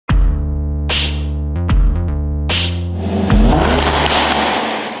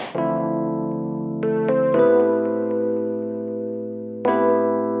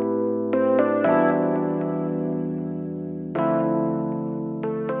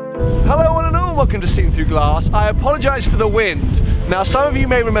welcome to Seen Through Glass. I apologise for the wind. Now some of you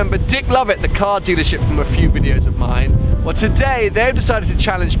may remember Dick Lovett, the car dealership, from a few videos of mine. Well, today they've decided to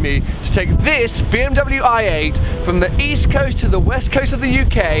challenge me to take this BMW i8 from the east coast to the west coast of the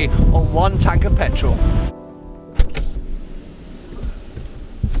UK on one tank of petrol.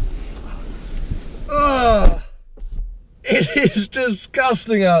 Ugh, it is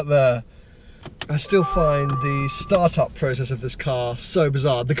disgusting out there. I still find the startup process of this car so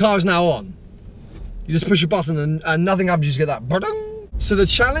bizarre. The car is now on. You just push a button and nothing happens, you just get that ba-ding. So the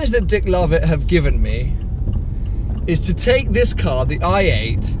challenge that Dick Lovett have given me is to take this car, the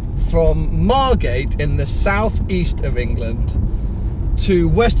i8, from Margate in the southeast of England to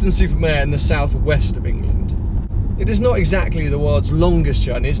Weston-super-Mare in the southwest of England. It is not exactly the world's longest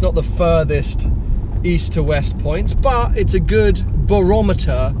journey, it's not the furthest east to west points, but it's a good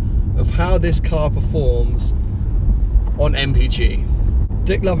barometer of how this car performs on MPG.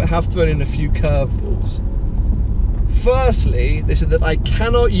 Dick Lovett have thrown in a few curveballs. Firstly, they said that I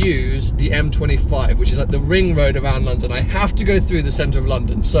cannot use the M25, which is like the ring road around London. I have to go through the centre of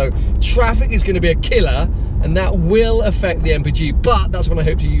London. So traffic is going to be a killer and that will affect the MPG, but that's when I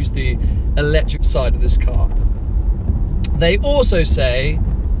hope to use the electric side of this car. They also say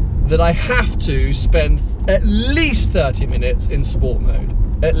that I have to spend at least 30 minutes in sport mode.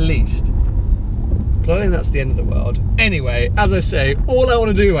 At least. But I don't think that's the end of the world. Anyway, as I say, all I want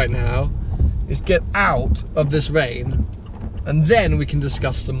to do right now is get out of this rain and then we can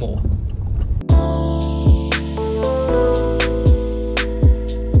discuss some more.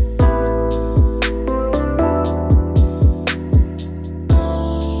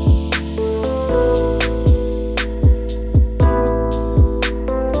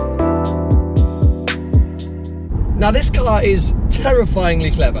 Now this car is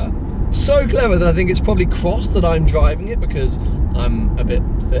terrifyingly clever. So clever that I think it's probably crossed that I'm driving it because I'm a bit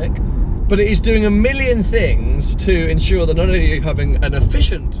thick. But it is doing a million things to ensure that not only are you having an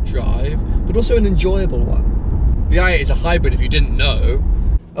efficient drive, but also an enjoyable one. The i8 is a hybrid if you didn't know.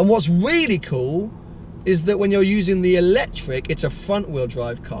 And what's really cool is that when you're using the electric, it's a front wheel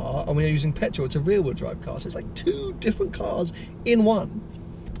drive car, and when you're using petrol, it's a rear wheel drive car. So it's like two different cars in one.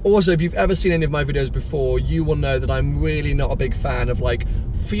 Also, if you've ever seen any of my videos before, you will know that I'm really not a big fan of like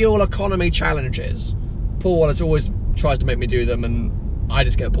fuel economy challenges. Paul Wallace always tries to make me do them and I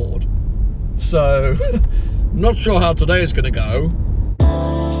just get bored. So, not sure how today is gonna go.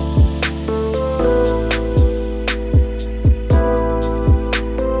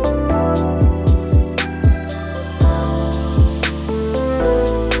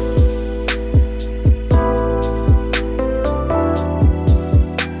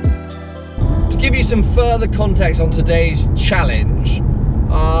 Some further context on today's challenge,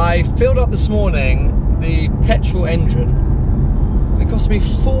 I filled up this morning the petrol engine and it cost me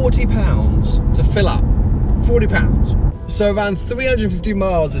 £40 to fill up. £40. So around 350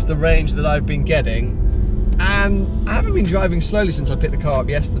 miles is the range that I've been getting, and I haven't been driving slowly since I picked the car up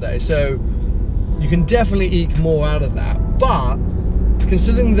yesterday, so you can definitely eke more out of that. But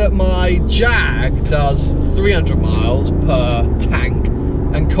considering that my Jag does 300 miles per tank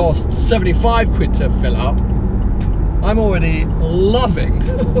and costs 75 quid to fill up, I'm already loving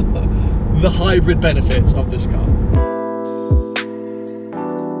the hybrid benefits of this car.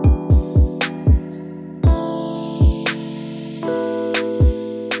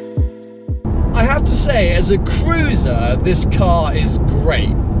 I have to say, as a cruiser, this car is great.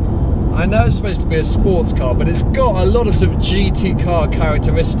 I know it's supposed to be a sports car, but it's got a lot of sort of GT car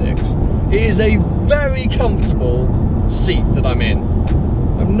characteristics. It is a very comfortable seat that I'm in.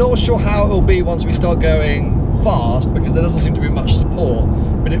 I'm not sure how it will be once we start going fast because there doesn't seem to be much support,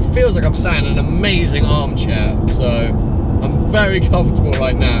 but it feels like I'm sat in an amazing armchair, so I'm very comfortable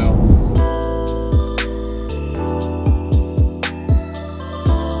right now.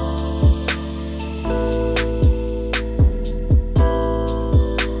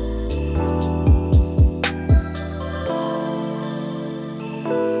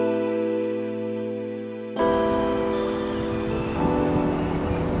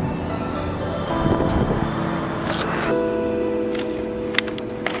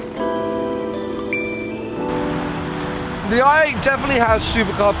 The i8 definitely has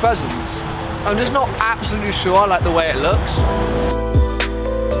supercar presence. I'm just not absolutely sure I like the way it looks.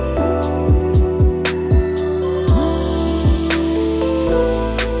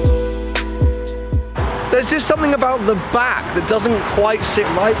 There's just something about the back that doesn't quite sit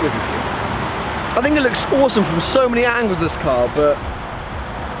right with me. I think it looks awesome from so many angles, this car, but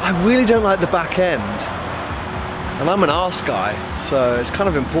I really don't like the back end. And I'm an arse guy, so it's kind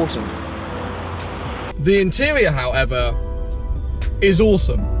of important. The interior, however, is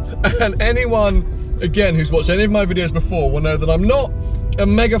awesome. And anyone, again, who's watched any of my videos before will know that I'm not a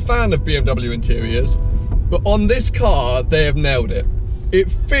mega fan of BMW interiors, but on this car, they have nailed it. It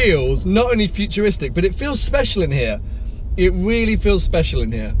feels not only futuristic, but it feels special in here. It really feels special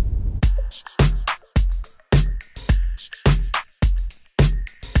in here.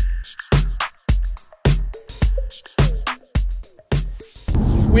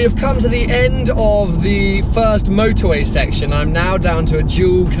 We have come to the end of the first motorway section. I'm now down to a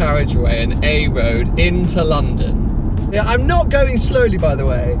dual carriageway, an A road into London. Yeah, I'm not going slowly, by the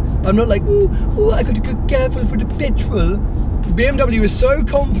way. I'm not like, ooh, I got to go careful for the petrol. BMW is so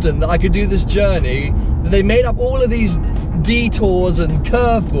confident that I could do this journey that they made up all of these detours and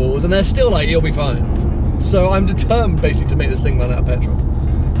curveballs, and they're still like, you'll be fine. So I'm determined basically to make this thing run out of petrol.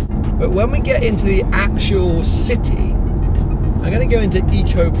 But when we get into the actual city, I'm going to go into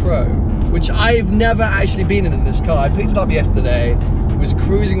Eco Pro, which I've never actually been in this car. I picked it up yesterday, was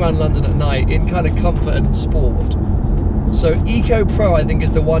cruising around London at night in kind of comfort and sport. So Eco Pro, I think,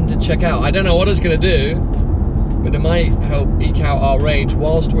 is the one to check out. I don't know what it's going to do, but it might help eke out our range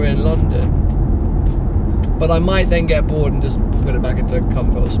whilst we're in London. But I might then get bored and just put it back into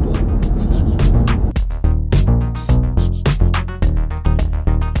comfort or sport.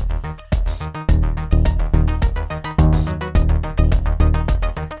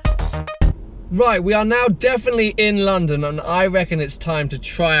 Right, we are now definitely in London, and I reckon it's time to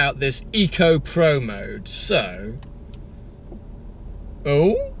try out this Eco Pro mode. So,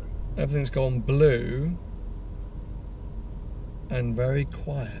 oh, everything's gone blue and very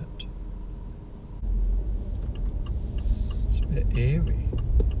quiet. It's a bit eerie.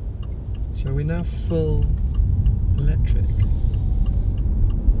 So we're now full electric.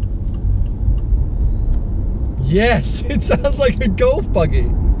 Yes, it sounds like a golf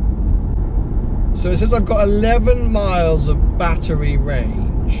buggy. So it says I've got 11 miles of battery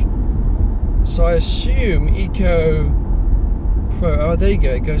range. So I assume Eco Pro, oh there you go,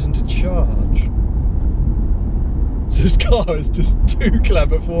 it goes into charge. This car is just too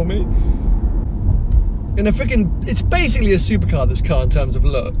clever for me. And it's basically a supercar, this car, in terms of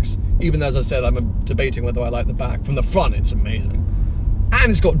looks. Even though, as I said, I'm debating whether I like the back. From the front, it's amazing. And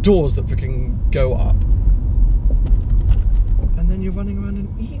it's got doors that freaking go up. And then you're running around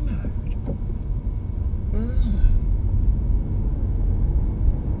in E mode.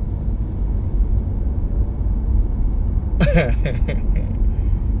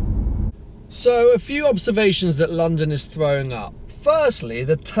 So, a few observations that London is throwing up. Firstly,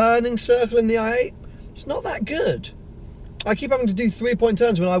 the turning circle in the i8, it's not that good. I keep having to do 3-point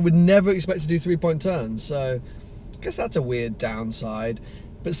turns when I would never expect to do 3-point turns, so I guess that's a weird downside.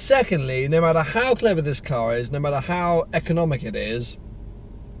 But secondly, no matter how clever this car is, no matter how economic it is,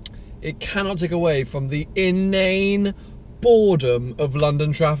 it cannot take away from the inane boredom of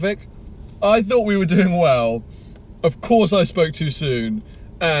London traffic. I thought we were doing well. Of course I spoke too soon.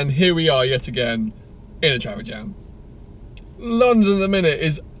 And here we are yet again in a traffic jam. London at the minute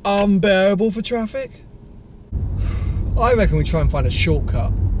is unbearable for traffic. I reckon we try and find a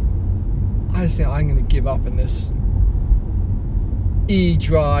shortcut. I just think I'm going to give up in this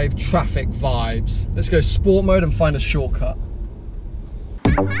e-drive traffic vibes. Let's go sport mode and find a shortcut.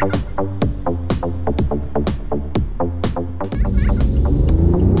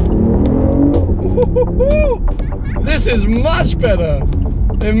 This is much better.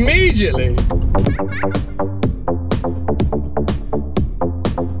 Immediately.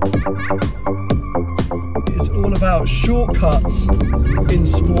 It's all about shortcuts in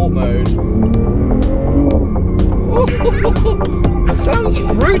sport mode. It sounds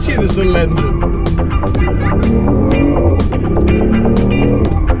fruity, this little engine.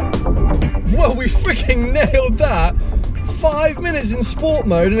 Well, we freaking nailed that. 5 minutes in sport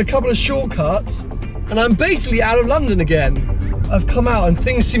mode and a couple of shortcuts, and I'm basically out of London again. I've come out and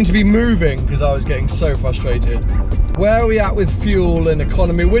things seem to be moving because I was getting so frustrated. Where are we at with fuel and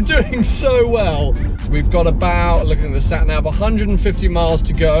economy? We're doing so well. We've got about, looking at the sat nav, 150 miles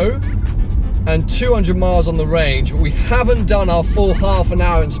to go and 200 miles on the range, but we haven't done our full half an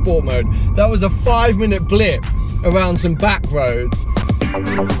hour in sport mode. That was a 5-minute blip around some back roads.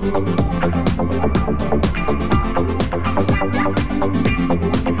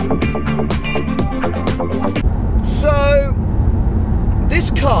 So,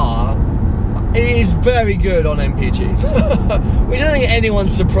 this car is very good on MPG, which I don't think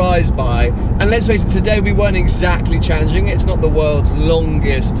anyone's surprised by. And let's face it, today we weren't exactly challenging it. It's not the world's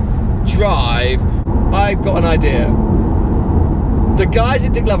longest drive. I've got an idea. The guys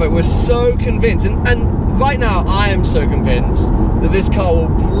at Lovett were so convinced, and right now I am so convinced that this car will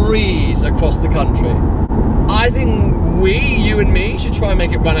breeze across the country. I think you and me, should try and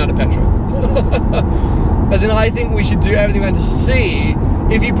make it run out of petrol. As in, I think we should do everything we can to see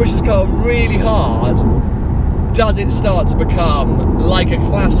if you push this car really hard, does it start to become like a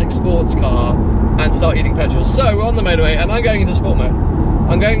classic sports car and start eating petrol. So we're on the motorway and I'm going into sport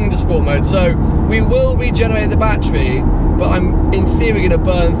mode. So we will regenerate the battery, but I'm in theory gonna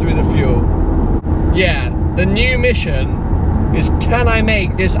burn through the fuel. Yeah, the new mission is, can I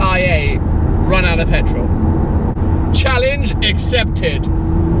make this i8 run out of petrol? Challenge accepted.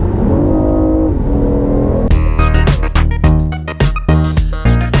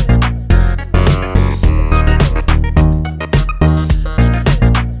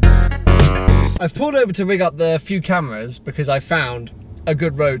 I've pulled over to rig up the few cameras because I found a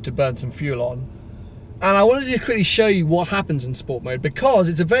good road to burn some fuel on. And I wanted to just quickly show you what happens in sport mode because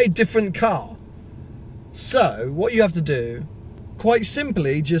it's a very different car. So what you have to do, quite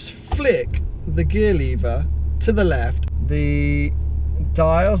simply, just flick the gear lever to the left. The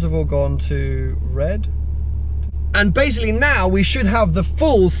dials have all gone to red. And basically now we should have the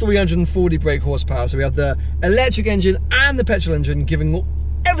full 340 brake horsepower. So we have the electric engine and the petrol engine giving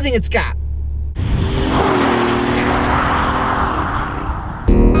everything it's got.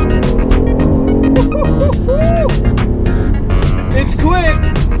 It's quick.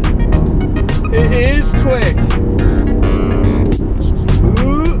 It is quick.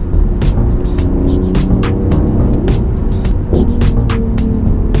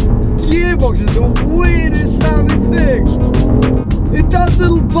 Gearbox is the weirdest sounding thing. It does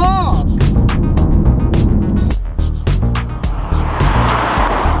little barks.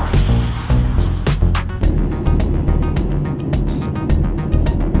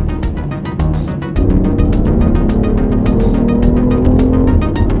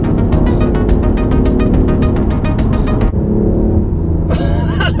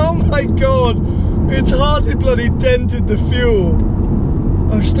 It's hardly bloody dented the fuel.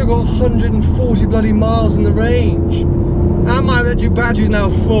 I've still got 140 bloody miles in the range. And my electric battery's now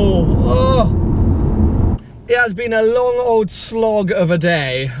full. Oh. It has been a long old slog of a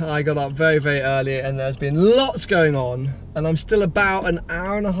day. I got up very, very early and there's been lots going on. And I'm still about an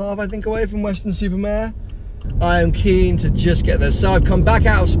hour and a half, I think, away from Weston-super-Mare. I am keen to just get there. So I've come back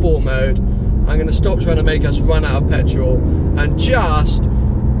out of sport mode. I'm going to stop trying to make us run out of petrol and just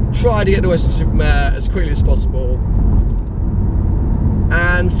try to get to Weston-super-Mare as quickly as possible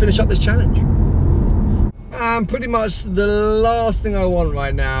and finish up this challenge. And pretty much the last thing I want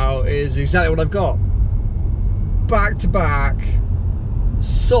right now is exactly what I've got. Back to back,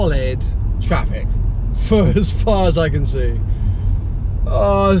 solid traffic for as far as I can see.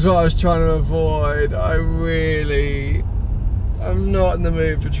 Oh, that's what I was trying to avoid. I'm not in the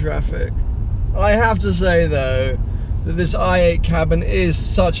mood for traffic. I have to say though, that this i8 cabin is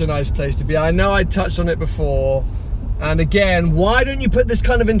such a nice place to be. I know I touched on it before, and again, why don't you put this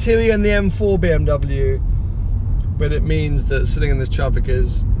kind of interior in the M4 BMW? But it means that sitting in this traffic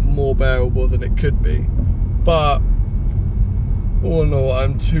is more bearable than it could be. But all in all,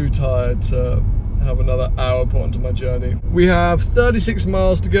 I'm too tired to have another hour put onto my journey. We have 36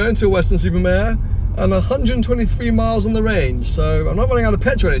 miles to go into Weston-super-Mare and 123 miles on the range, so I'm not running out of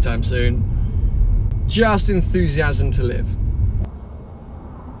petrol anytime soon. Just enthusiasm to live.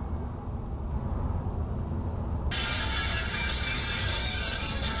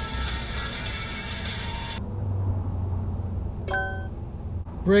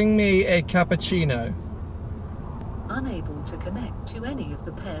 Bring me a cappuccino. Unable to connect to any of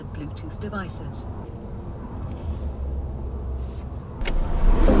the paired Bluetooth devices.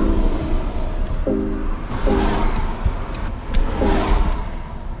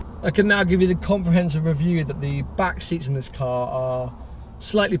 I can now give you the comprehensive review that the back seats in this car are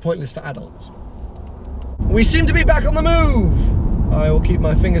slightly pointless for adults. We seem to be back on the move! I will keep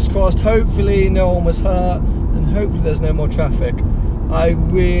my fingers crossed. Hopefully no one was hurt and hopefully there's no more traffic. I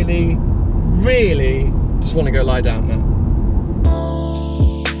really, really just want to go lie down now.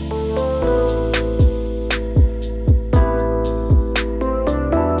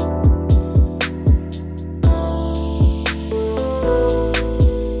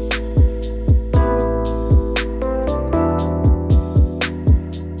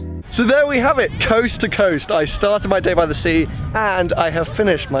 So there we have it, coast to coast. I started my day by the sea and I have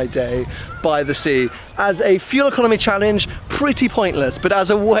finished my day by the sea. As a fuel economy challenge, pretty pointless, but as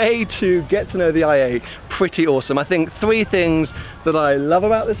a way to get to know the i8, pretty awesome. I think 3 things that I love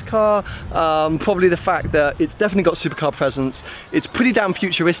about this car, probably the fact that it's definitely got supercar presence, it's pretty damn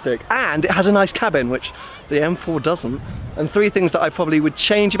futuristic, and it has a nice cabin, which the M4 doesn't. And 3 things that I probably would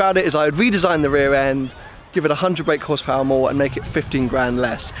change about it is I would redesign the rear end, give it 100 brake horsepower more and make it 15 grand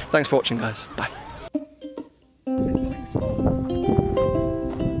less. Thanks for watching, guys. Bye.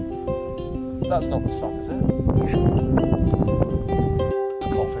 That's not the sun, is it?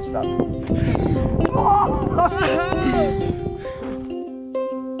 Cough is that.